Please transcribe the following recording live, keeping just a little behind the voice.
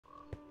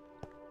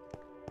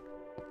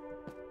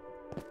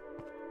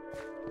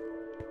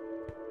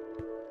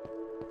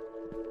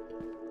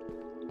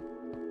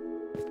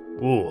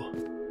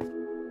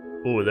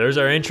Ooh, there's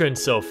our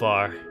entrance so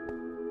far.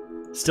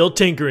 Still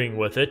tinkering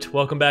with it.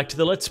 Welcome back to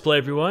the Let's Play,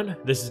 everyone.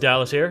 This is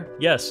Dallas here.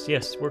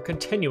 Yes, we're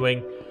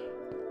continuing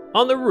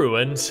on the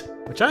ruins,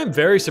 which I'm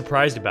very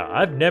surprised about.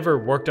 I've never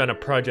worked on a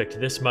project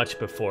this much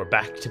before,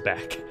 back to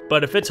back.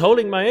 But if it's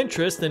holding my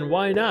interest, then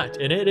why not?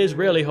 And it is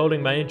really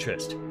holding my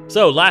interest.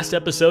 So, last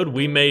episode,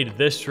 we made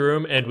this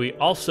room, and we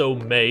also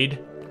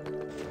made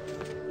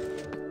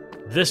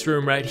this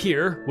room right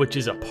here, which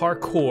is a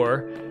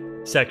parkour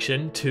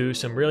section to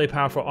some really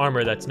powerful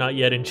armor that's not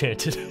yet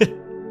enchanted.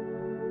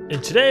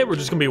 And today we're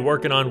just gonna be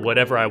working on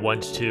whatever I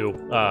want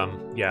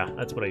to. Yeah,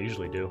 that's what I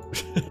usually do.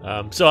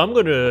 So I'm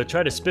gonna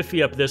try to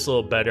spiffy up this a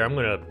little better. I'm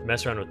gonna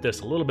mess around with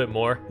this a little bit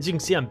more. As you can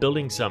see, I'm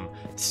building some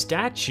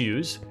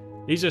statues.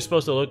 These are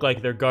supposed to look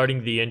like they're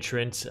guarding the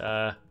entrance.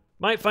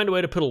 Might find a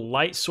way to put a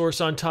light source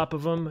on top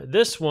of them.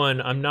 This one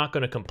I'm not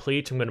gonna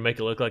complete. I'm gonna make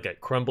it look like it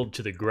crumbled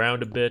to the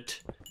ground a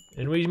bit.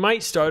 And we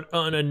might start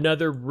on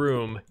another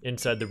room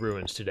inside the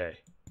ruins today.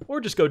 Or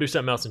just go do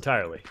something else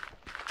entirely.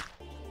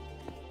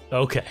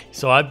 Okay,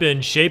 so I've been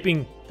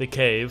shaping the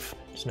cave.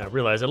 Just now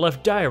realized I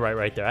left diorite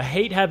right there. I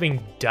hate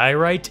having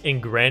diorite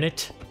and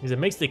granite because it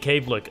makes the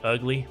cave look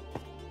ugly.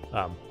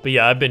 But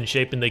yeah, I've been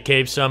shaping the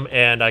cave some,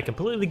 and I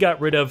completely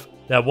got rid of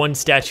that one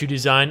statue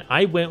design.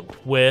 I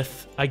went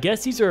with, I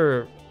guess these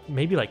are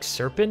maybe like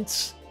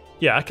serpents?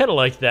 Yeah, I kind of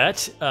like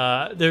that.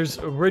 There's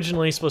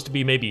originally supposed to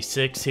be maybe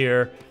 6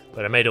 here,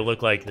 but I made it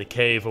look like the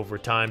cave over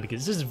time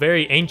because this is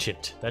very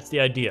ancient. That's the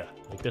idea.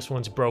 Like this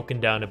one's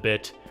broken down a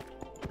bit.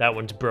 That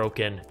one's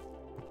broken.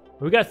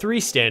 We got 3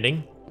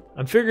 standing.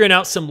 I'm figuring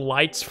out some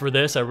lights for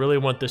this. I really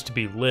want this to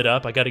be lit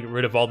up. I got to get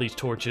rid of all these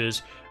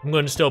torches. I'm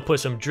going to still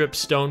put some drip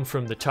stone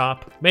from the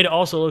top. Made it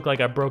also look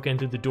like I broke in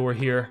through the door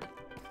here.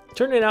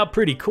 Turned it out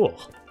pretty cool.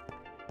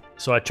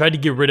 So I tried to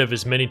get rid of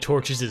as many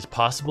torches as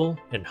possible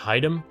and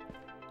hide them.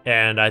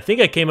 And I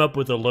think I came up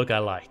with a look I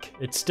like.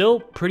 It's still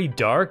pretty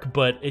dark,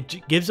 but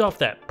it gives off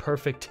that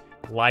perfect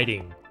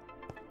lighting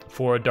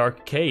for a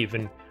dark cave.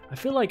 And I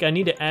feel like I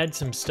need to add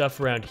some stuff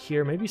around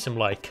here. Maybe some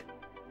like,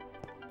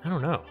 I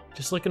don't know,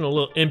 just looking a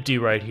little empty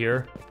right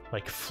here.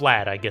 Like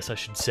flat, I guess I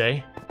should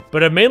say.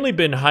 But I've mainly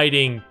been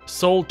hiding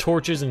soul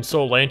torches and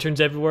soul lanterns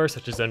everywhere,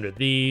 such as under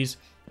these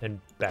and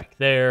back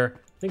there.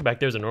 I think back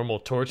there's a normal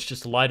torch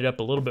just to light it up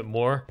a little bit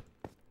more.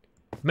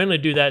 Mainly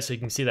do that so you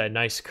can see that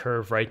nice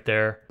curve right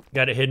there.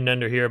 Got it hidden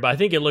under here, but I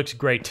think it looks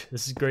great.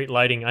 This is great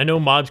lighting. I know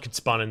mobs could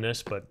spawn in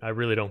this, but I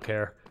really don't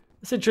care.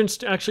 This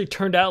entrance actually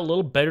turned out a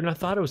little better than I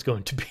thought it was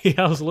going to be.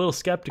 I was a little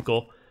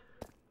skeptical.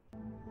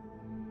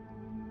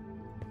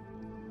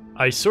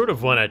 I sort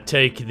of want to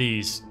take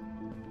these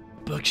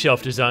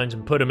bookshelf designs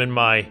and put them in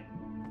my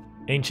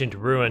ancient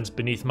ruins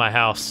beneath my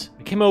house.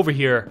 I came over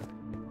here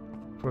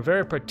for a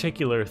very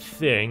particular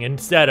thing, and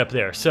it's that up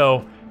there.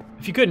 So,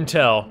 if you couldn't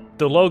tell,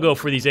 the logo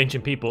for these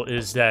ancient people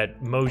is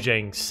that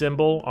Mojang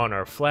symbol on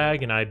our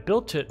flag, and I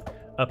built it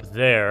up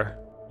there.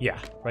 Yeah,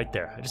 right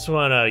there. I just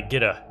want to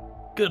get a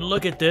good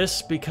look at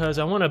this because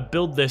I want to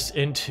build this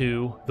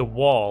into the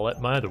wall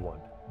at my other one.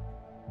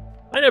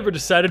 I never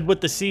decided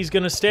what the C is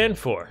going to stand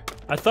for.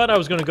 I thought I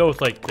was going to go with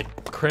like the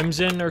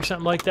crimson or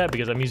something like that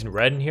because I'm using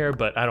red in here,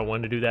 but I don't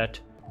want to do that.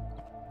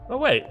 Oh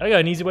wait, I got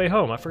an easy way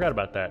home. I forgot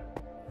about that.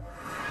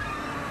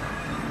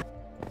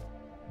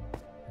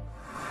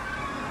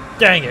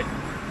 Dang it.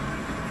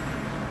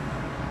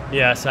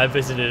 Yes, I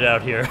visited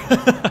out here.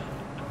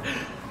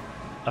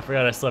 I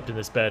forgot I slept in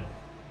this bed.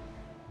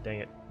 Dang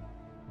it.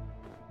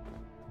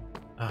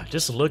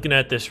 Just looking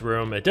at this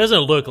room, it doesn't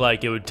look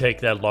like it would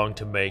take that long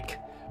to make.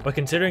 But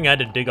considering I had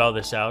to dig all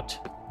this out,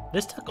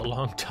 this took a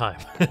long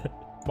time.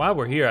 While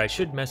we're here, I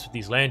should mess with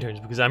these lanterns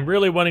because I'm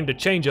really wanting to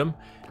change them.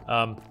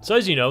 So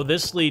as you know,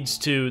 this leads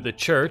to the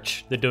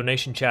church, the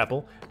donation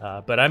chapel,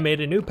 but I made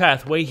a new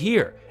pathway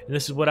here, and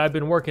this is what I've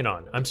been working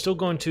on. I'm still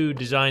going to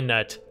design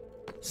that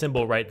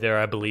symbol right there,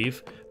 I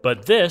believe,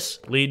 but this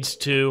leads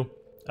to,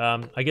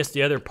 I guess,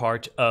 the other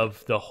part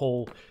of the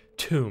whole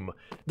tomb.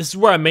 This is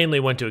where I mainly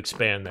want to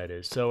expand, that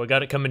is. So I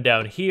got it coming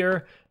down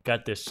here,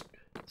 got this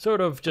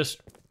sort of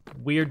just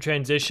weird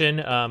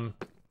transition.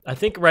 I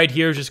think right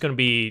here is just going to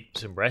be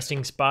some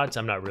resting spots.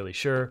 I'm not really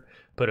sure.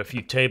 Put a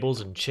few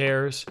tables and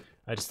chairs.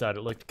 I just thought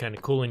it looked kind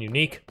of cool and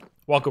unique.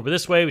 Walk over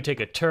this way, we take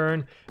a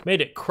turn.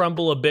 Made it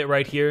crumble a bit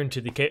right here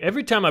into the cave.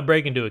 Every time I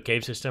break into a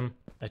cave system,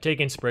 I take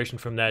inspiration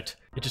from that.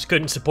 It just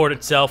couldn't support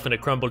itself and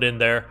it crumbled in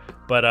there.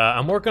 But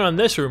I'm working on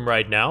this room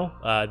right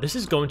now. This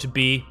is going to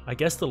be, I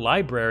guess, the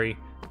library,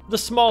 the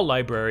small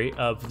library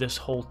of this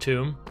whole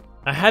tomb.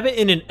 I have it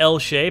in an L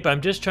shape.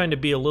 I'm just trying to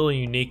be a little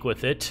unique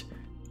with it.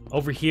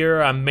 Over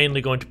here, I'm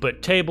mainly going to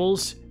put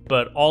tables,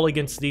 but all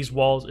against these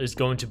walls is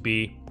going to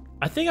be,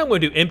 I think I'm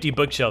going to do empty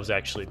bookshelves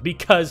actually,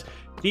 because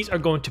these are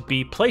going to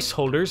be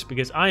placeholders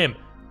because I am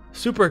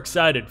super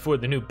excited for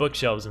the new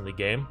bookshelves in the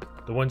game.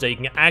 The ones that you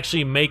can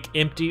actually make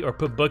empty or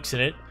put books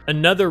in it.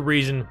 Another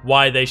reason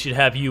why they should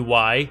have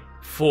UI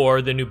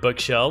for the new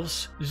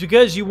bookshelves is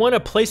because you want to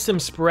place them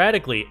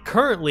sporadically.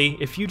 Currently,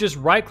 if you just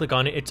right click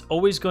on it, it's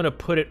always going to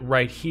put it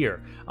right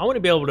here. I want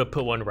to be able to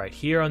put one right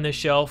here on this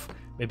shelf,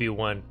 maybe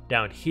one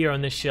down here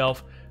on this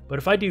shelf. But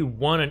if I do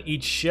one on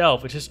each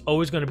shelf, it's just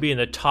always going to be in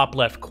the top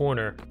left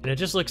corner, and it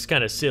just looks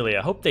kind of silly.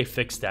 I hope they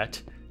fix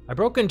that. I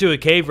broke into a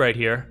cave right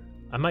here.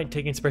 I might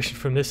take inspiration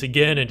from this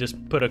again and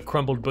just put a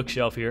crumbled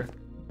bookshelf here.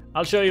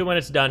 I'll show you when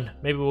it's done.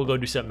 Maybe we'll go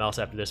do something else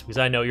after this, because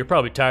I know you're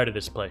probably tired of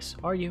this place.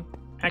 Are you?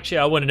 Actually,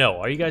 I want to know.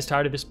 Are you guys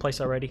tired of this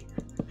place already?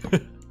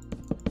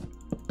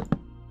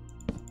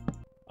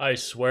 I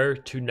swear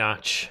to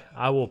Notch,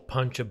 I will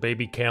punch a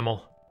baby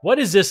camel. What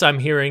is this I'm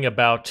hearing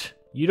about?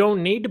 You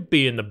don't need to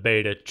be in the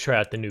beta to try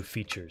out the new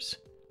features.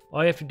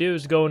 All you have to do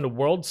is go into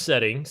world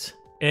settings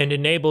and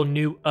enable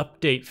new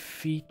update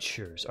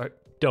features.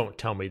 Don't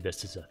tell me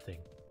this is a thing.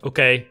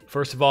 Okay,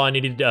 first of all, I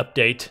needed to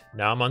update.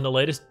 Now I'm on the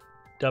latest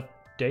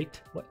update.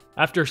 What?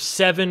 After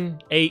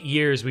 7-8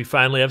 years, we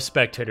finally have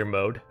spectator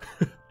mode.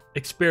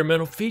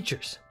 Experimental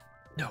features.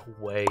 No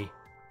way.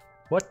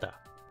 What the?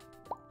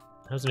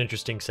 That was an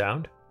interesting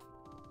sound.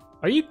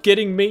 Are you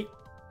kidding me?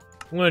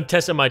 I'm going to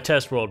test out my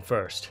test world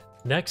first.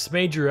 Next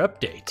major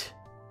update.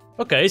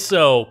 Okay,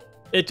 so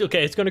it's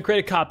going to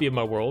create a copy of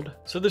my world.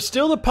 So there's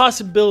still the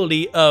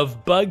possibility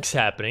of bugs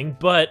happening,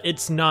 but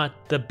it's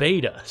not the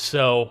beta.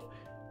 So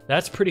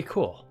that's pretty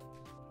cool.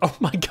 Oh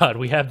my god,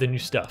 we have the new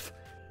stuff.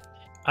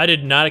 I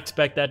did not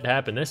expect that to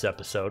happen this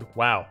episode.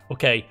 Wow.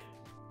 Okay,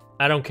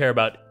 I don't care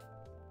about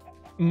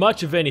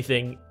much of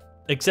anything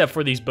except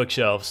for these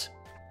bookshelves.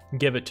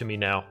 Give it to me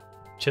now.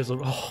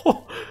 Chiseled.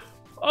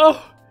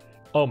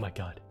 Oh my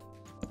god.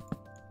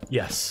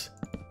 Yes.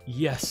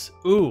 Yes.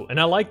 Ooh, and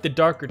I like the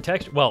darker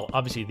texture. Well,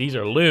 obviously these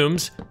are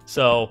looms,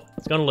 so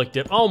it's gonna look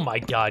different. Oh my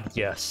god,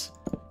 yes.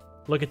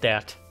 Look at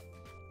that.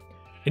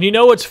 And you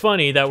know what's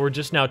funny that we're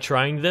just now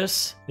trying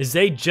this? Is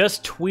they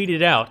just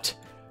tweeted out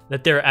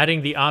that they're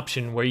adding the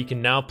option where you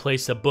can now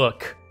place a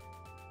book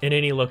in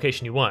any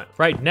location you want.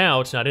 Right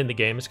now, it's not in the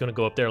game. It's gonna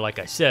go up there like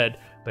I said,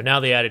 but now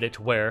they added it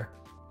to where,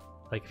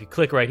 like if you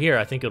click right here,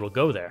 I think it'll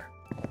go there.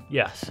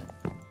 Yes.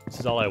 This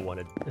is all I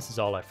wanted. This is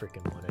all I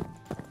freaking wanted.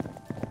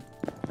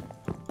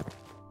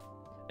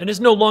 And it's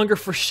no longer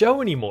for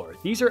show anymore.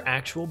 These are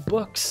actual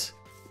books.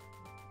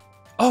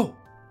 Oh,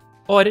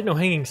 I didn't know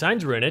hanging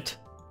signs were in it.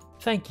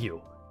 Thank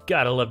you.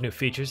 Gotta love new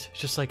features. It's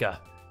just like a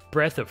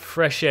breath of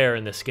fresh air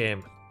in this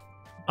game.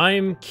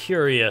 I'm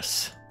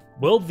curious.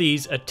 Will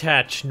these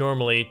attach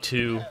normally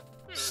to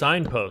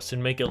signposts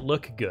and make it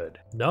look good?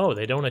 No,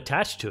 they don't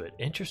attach to it.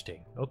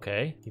 Interesting.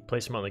 Okay. You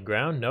place them on the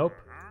ground? Nope.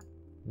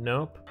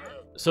 Nope.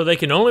 So they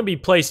can only be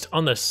placed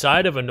on the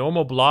side of a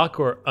normal block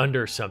or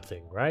under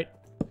something, right?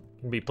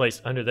 Can be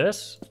placed under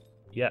this?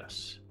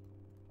 Yes.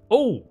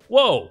 Oh,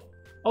 whoa.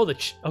 Oh,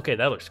 okay,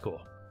 that looks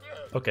cool.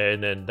 Okay,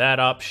 and then that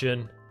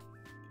option.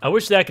 I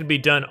wish that could be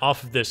done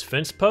off of this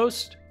fence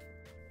post.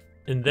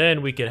 And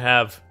then we could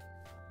have...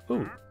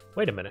 Ooh,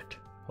 wait a minute.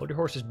 Hold your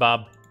horses,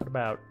 Bob. What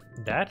about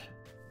that?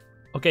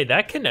 Okay,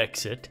 that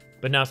connects it,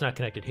 but now it's not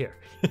connected here.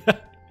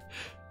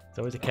 It's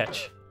always a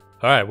catch.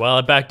 All right, well,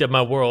 I backed up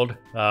my world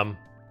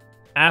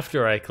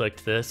after I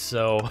clicked this,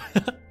 so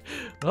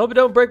I hope it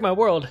don't break my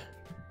world.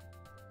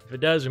 If it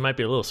does, we might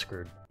be a little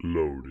screwed.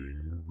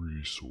 Loading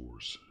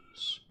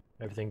resources.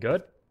 Everything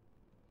good?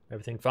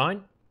 Everything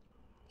fine?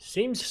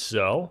 Seems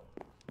so.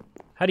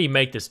 How do you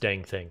make this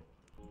dang thing?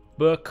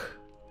 Book.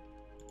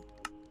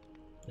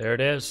 There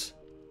it is.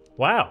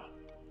 Wow.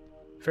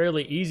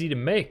 Fairly easy to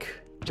make.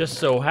 Just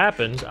so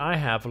happens I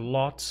have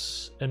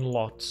lots and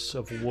lots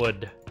of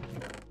wood.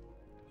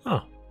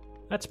 Huh.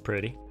 That's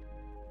pretty.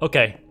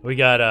 Okay, we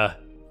got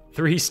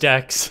 3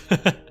 stacks.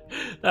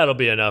 That'll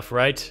be enough,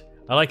 right?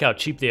 I like how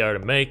cheap they are to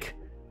make.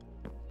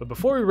 But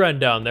before we run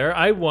down there,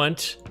 I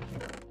want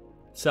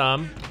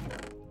some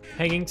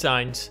hanging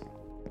signs.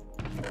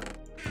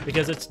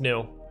 Because it's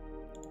new.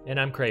 And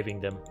I'm craving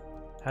them.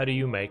 How do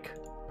you make?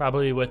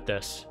 Probably with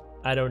this.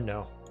 I don't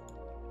know.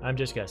 I'm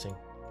just guessing.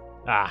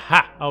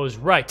 Aha! I was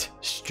right.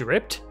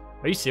 Stripped?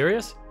 Are you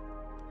serious?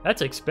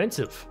 That's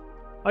expensive.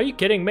 Are you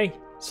kidding me?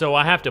 So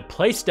I have to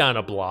place down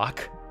a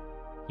block,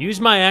 use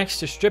my axe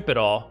to strip it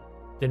all,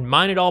 then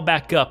mine it all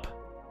back up,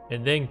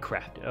 and then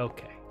craft it.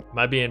 Okay. Am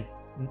I being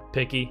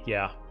picky?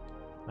 Yeah,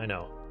 I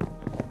know.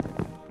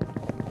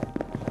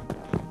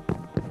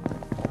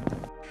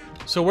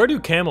 So where do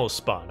camels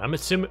spawn? I'm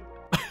assuming...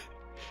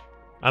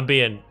 I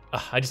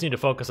just need to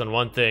focus on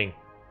one thing.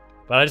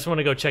 But I just want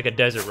to go check a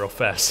desert real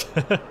fast.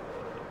 Have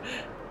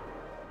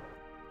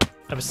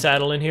a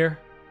saddle in here?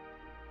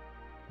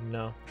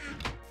 No.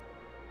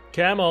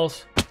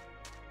 Camels.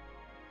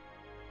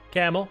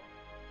 Camel.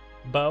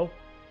 Bow.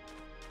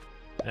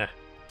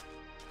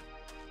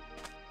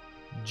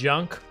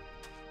 Junk.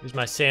 Here's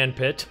my sand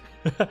pit.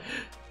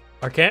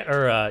 Are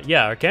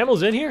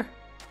camels in here?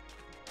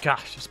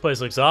 Gosh, this place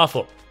looks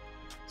awful.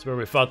 It's where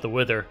we fought the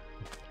Wither.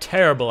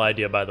 Terrible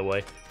idea, by the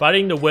way.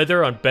 Fighting the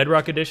Wither on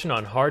Bedrock Edition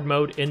on hard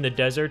mode in the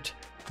desert,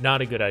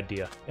 not a good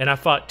idea. And I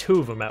fought 2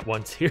 of them at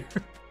once here.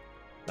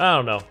 I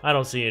don't know. I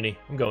don't see any.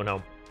 I'm going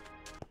home.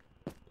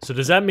 So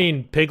does that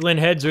mean piglin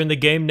heads are in the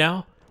game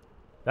now?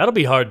 That'll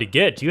be hard to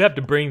get. You have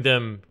to bring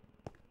them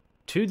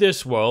to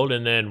this world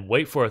and then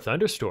wait for a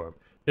thunderstorm.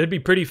 It'd be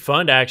pretty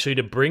fun, actually,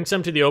 to bring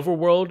some to the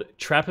overworld,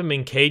 trap them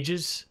in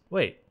cages.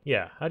 Wait,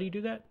 yeah, how do you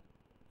do that?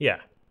 Yeah.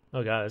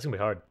 Oh god, that's gonna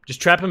be hard.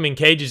 Just trap them in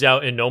cages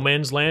out in no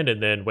man's land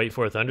and then wait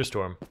for a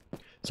thunderstorm.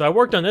 So I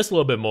worked on this a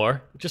little bit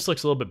more. It just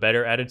looks a little bit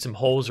better. Added some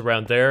holes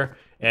around there.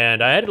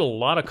 And I added a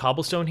lot of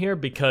cobblestone here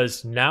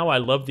because now I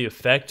love the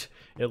effect.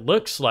 It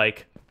looks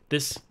like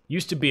this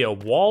used to be a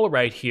wall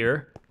right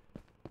here.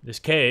 This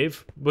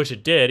cave, which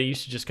it did. It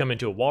used to just come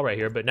into a wall right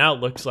here. But now it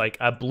looks like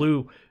I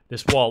blew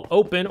this wall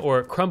open or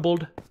it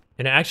crumbled.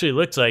 And it actually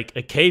looks like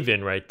a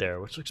cave-in right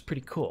there, which looks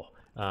pretty cool.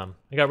 I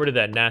got rid of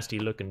that nasty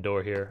looking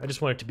door here. I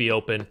just want it to be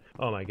open.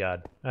 Oh my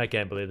god. I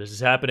can't believe this is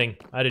happening.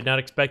 I did not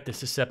expect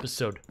this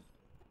episode.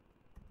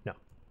 No.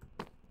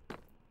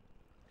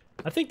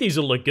 I think these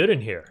will look good in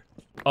here.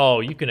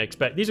 Oh, you can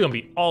expect, these are gonna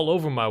be all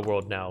over my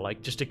world now,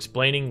 like just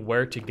explaining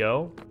where to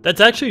go.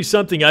 That's actually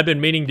something I've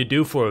been meaning to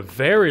do for a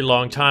very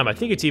long time. I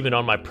think it's even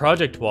on my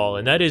project wall,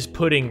 and that is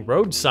putting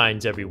road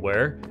signs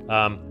everywhere.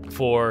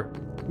 For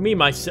me,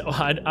 myself,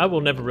 I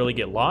will never really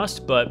get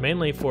lost, but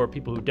mainly for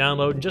people who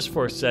download and just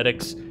for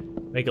aesthetics,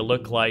 make it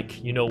look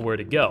like you know where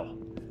to go.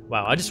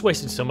 Wow, I just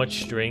wasted so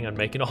much string on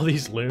making all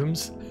these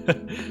looms.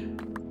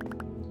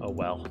 Oh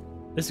well.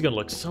 This is gonna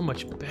look so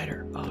much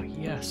better. Oh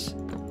yes.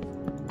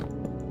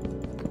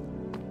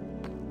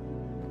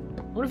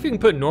 I wonder if you can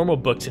put normal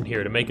books in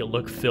here to make it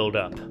look filled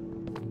up.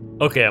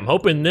 Okay, I'm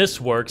hoping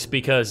this works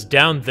because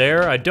down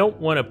there, I don't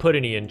want to put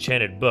any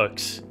enchanted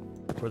books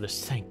for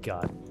this, thank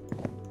God.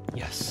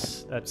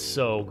 Yes, that's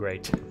so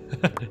great.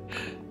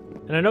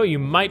 And I know you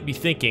might be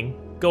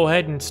thinking, go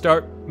ahead and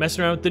start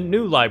messing around with the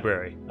new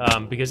library.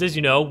 Because as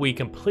you know, we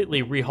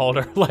completely rehauled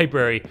our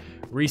library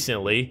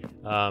recently.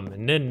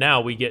 And then now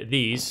we get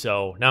these,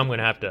 so now I'm going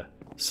to have to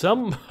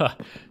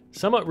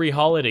somewhat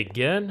rehaul it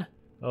again.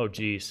 Oh,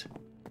 geez.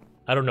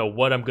 I don't know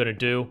what I'm going to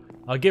do.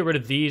 I'll get rid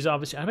of these,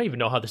 obviously. I don't even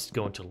know how this is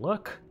going to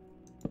look.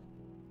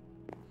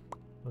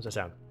 What does that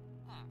sound?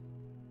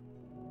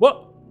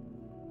 What?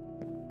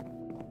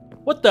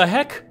 What the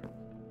heck?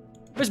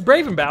 Miss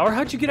Bravenbauer,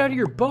 how'd you get out of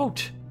your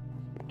boat?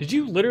 Did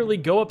you literally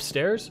go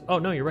upstairs? Oh,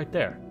 no, you're right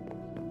there.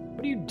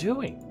 What are you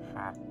doing?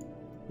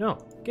 No,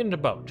 get in the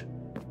boat.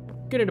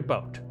 Get in the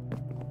boat.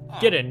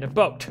 Get in the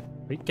boat.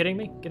 Are you kidding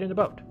me? Get in the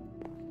boat.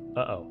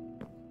 Uh-oh.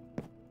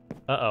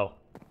 Uh-oh.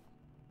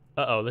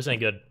 Uh-oh, this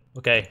ain't good.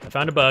 Okay, I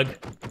found a bug.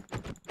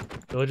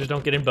 Villagers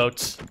don't get in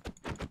boats.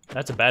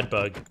 That's a bad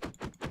bug.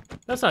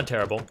 That's not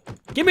terrible.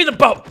 Give me the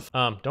boat!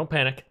 Don't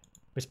panic,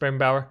 Miss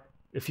Bravenbauer.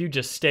 If you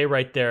just stay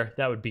right there,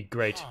 that would be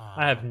great.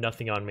 I have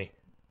nothing on me.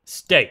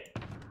 Stay.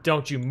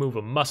 Don't you move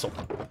a muscle.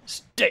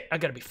 Stay. I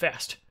gotta be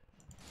fast.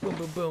 Boom,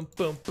 boom, boom,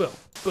 boom, boom,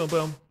 boom,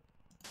 boom,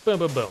 boom,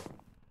 boom,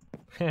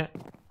 boom.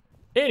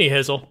 Any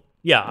hizzle.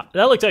 Yeah,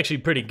 that looks actually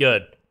pretty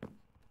good.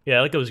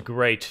 Yeah, that goes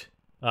great.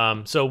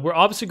 So we're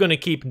obviously going to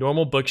keep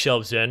normal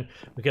bookshelves in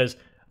because,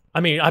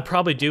 I mean, I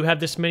probably do have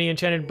this many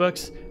enchanted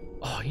books.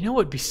 Oh, you know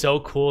what would be so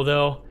cool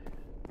though?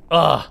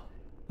 Ugh.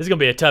 This is going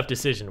to be a tough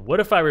decision. What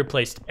if I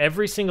replaced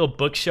every single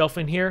bookshelf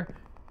in here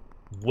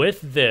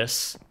with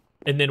this,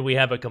 and then we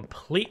have a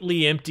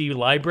completely empty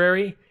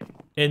library,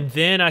 and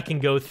then I can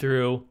go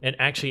through and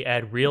actually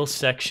add real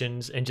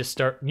sections and just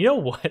start, you know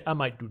what? I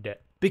might do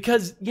that.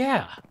 Because,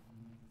 yeah,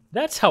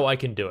 that's how I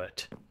can do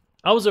it.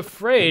 I was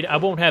afraid I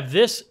won't have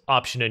this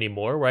option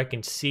anymore where I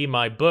can see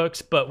my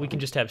books, but we can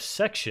just have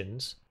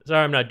sections.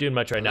 Sorry, I'm not doing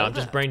much right now. I'm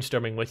just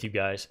brainstorming with you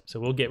guys. So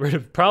we'll get rid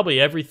of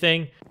probably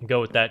everything and go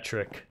with that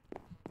trick.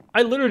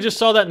 I literally just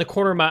saw that in the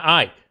corner of my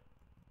eye.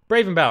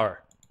 Bravenbauer.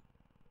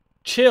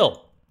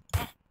 Chill.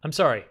 I'm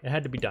sorry. It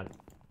had to be done.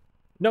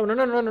 No.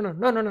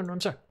 I'm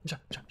sorry.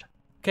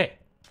 Okay.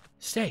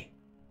 Stay.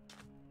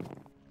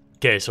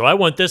 Okay, so I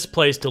want this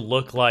place to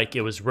look like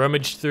it was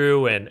rummaged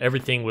through and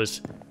everything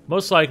was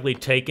most likely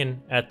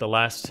taken at the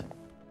last,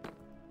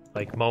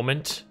 like,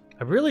 moment.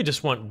 I really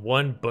just want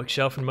one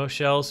bookshelf in most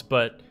shelves,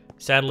 but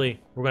sadly,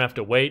 we're gonna have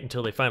to wait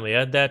until they finally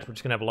add that. We're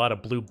just gonna have a lot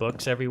of blue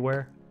books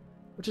everywhere,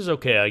 which is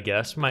okay, I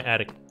guess. Might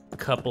add a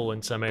couple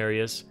in some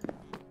areas.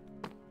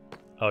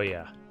 Oh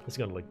yeah, it's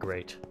gonna look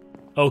great.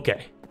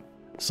 Okay,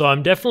 so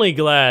I'm definitely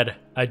glad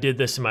I did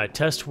this in my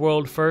test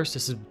world first.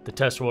 This is the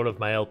test world of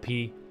my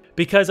LP.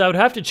 Because I would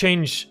have to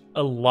change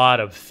a lot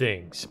of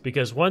things.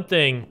 Because one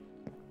thing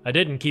I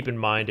didn't keep in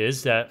mind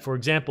is that, for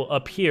example,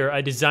 up here,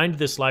 I designed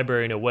this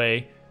library in a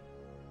way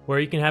where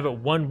you can have it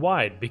one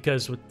wide.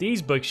 Because with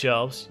these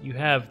bookshelves, you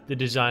have the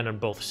design on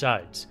both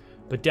sides.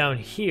 But down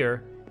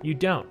here, you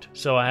don't.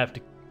 So I have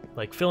to,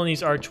 like, fill in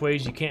these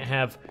archways. You can't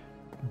have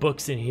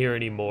books in here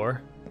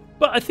anymore.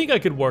 But I think I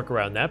could work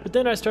around that. But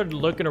then I started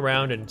looking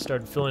around and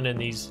started filling in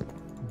these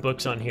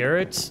books on here.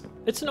 It's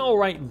an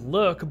alright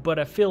look, but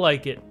I feel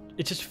like it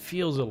just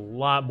feels a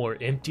lot more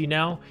empty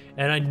now,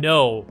 and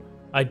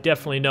I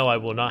definitely know I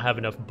will not have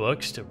enough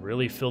books to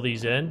really fill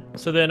these in.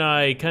 So then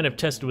I kind of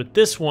tested with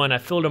this one, I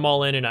filled them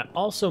all in, and I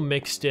also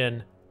mixed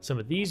in some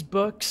of these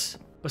books,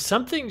 but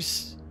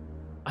something's,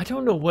 I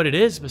don't know what it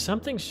is, but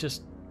something's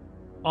just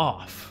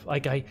off.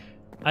 Like, I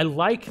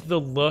like the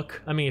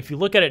look. I mean, if you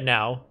look at it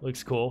now, it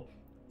looks cool,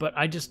 but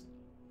I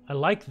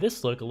like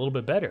this look a little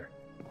bit better.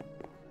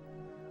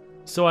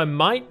 So I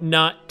might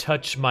not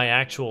touch my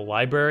actual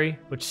library,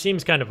 which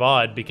seems kind of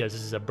odd because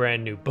this is a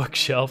brand new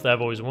bookshelf that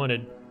I've always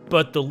wanted,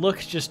 but the look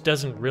just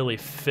doesn't really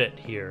fit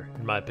here,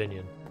 in my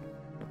opinion.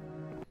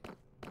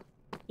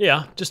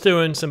 Yeah, just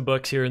throwing some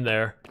books here and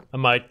there. I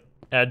might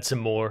add some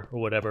more or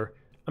whatever.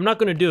 I'm not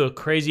going to do a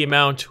crazy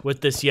amount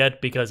with this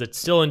yet because it's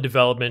still in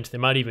development. They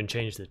might even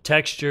change the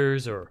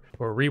textures or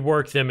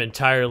rework them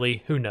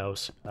entirely. Who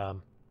knows?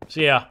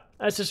 So yeah,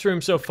 that's this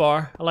room so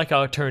far. I like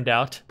how it turned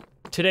out.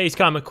 Today's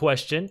comic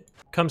question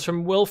comes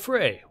from Will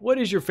Frey. What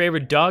is your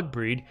favorite dog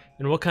breed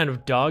and what kind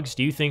of dogs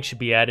do you think should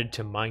be added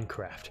to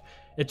Minecraft?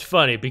 It's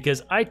funny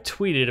because I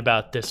tweeted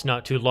about this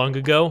not too long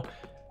ago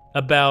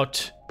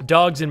about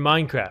dogs in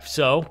Minecraft.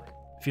 So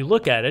if you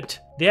look at it,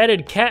 they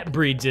added cat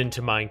breeds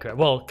into Minecraft.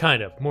 Well,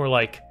 kind of. More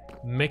like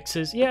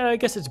mixes. Yeah, I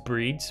guess it's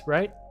breeds,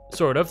 right?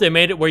 Sort of. They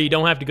made it where you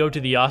don't have to go to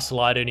the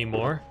ocelot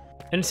anymore.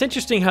 And it's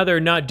interesting how they're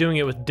not doing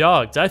it with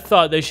dogs. I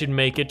thought they should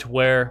make it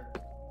where...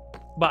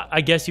 But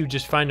I guess you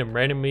just find them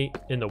randomly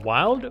in the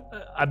wild?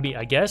 I mean,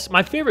 I guess.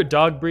 My favorite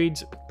dog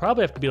breeds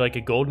probably have to be like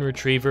a golden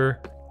retriever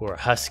or a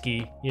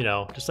husky. You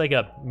know, just like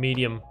a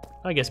medium,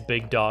 I guess,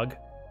 big dog.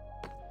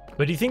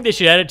 But do you think they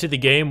should add it to the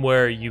game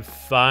where you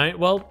find...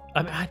 Well,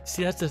 I mean,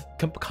 see, that's the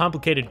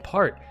complicated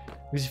part.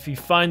 Because if you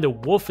find the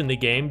wolf in the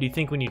game, do you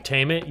think when you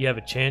tame it, you have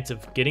a chance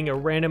of getting a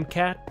random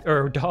cat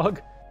or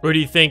dog? Or do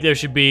you think there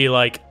should be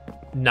like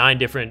 9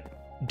 different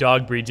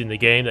dog breeds in the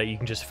game that you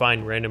can just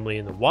find randomly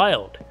in the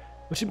wild?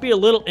 Which would be a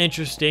little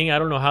interesting. I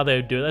don't know how they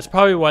would do it. That's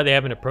probably why they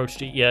haven't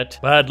approached it yet.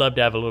 But I'd love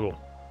to have a little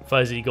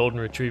fuzzy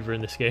golden retriever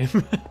in this game.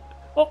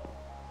 Oh.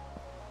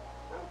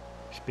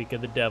 Speak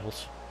of the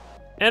devils.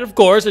 And of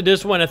course, I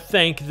just want to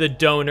thank the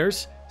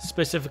donors,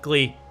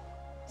 specifically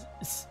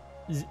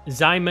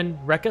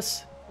Zyman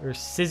Rekus, or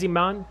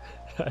Siziman.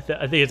 I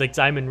think it's like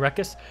Zyman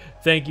Rekus.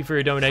 Thank you for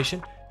your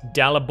donation.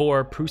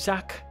 Dalibor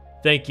Prusak,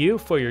 thank you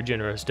for your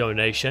generous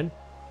donation.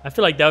 I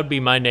feel like that would be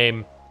my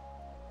name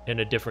in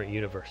a different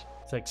universe.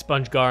 It's like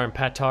SpongeGar and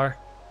Patar.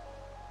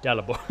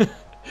 Dalibor.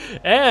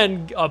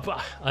 And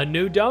a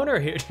new donor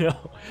here.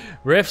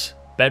 Riff's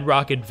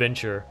Bedrock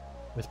Adventure,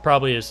 with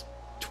probably his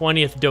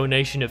 20th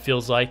donation, it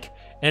feels like.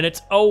 And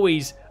it's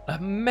always a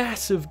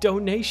massive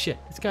donation.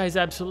 This guy is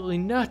absolutely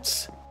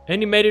nuts.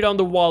 And he made it on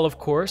the wall, of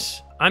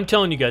course. I'm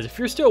telling you guys, if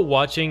you're still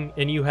watching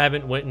and you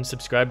haven't went and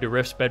subscribed to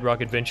Riff's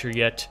Bedrock Adventure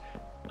yet,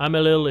 I'm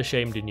a little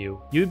ashamed in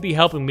you. You'd be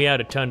helping me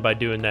out a ton by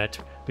doing that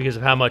because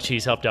of how much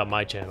he's helped out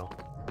my channel.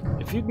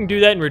 If you can do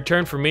that in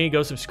return for me,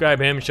 go subscribe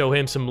him and show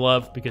him some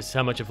love because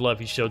how much of love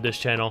he showed this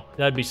channel.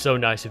 That'd be so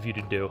nice of you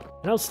to do.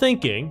 And I was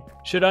thinking,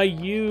 should I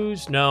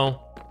use...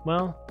 No.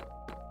 Well,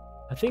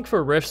 I think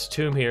for Riff's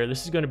tomb here,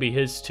 this is going to be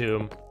his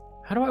tomb.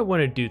 How do I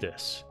want to do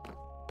this?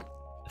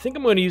 I think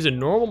I'm going to use a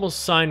normal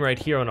sign right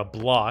here on a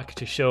block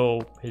to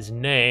show his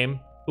name.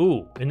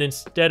 Ooh, and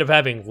instead of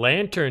having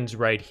lanterns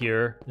right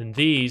here and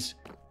these,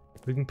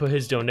 we can put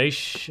his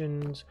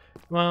donations.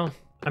 Well,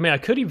 I mean, I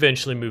could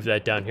eventually move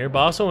that down here, but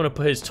I also want to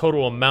put his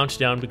total amount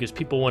down because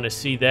people want to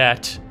see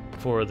that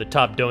for the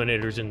top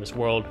donators in this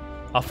world.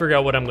 I'll figure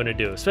out what I'm going to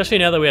do. Especially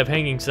now that we have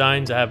hanging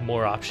signs, I have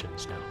more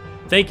options now.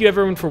 Thank you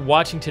everyone for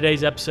watching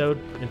today's episode,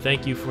 and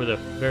thank you for the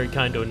very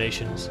kind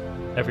donations,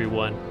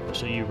 everyone,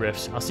 especially you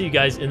Riffs. I'll see you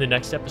guys in the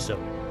next episode.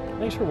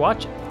 Thanks for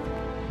watching.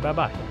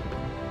 Bye-bye.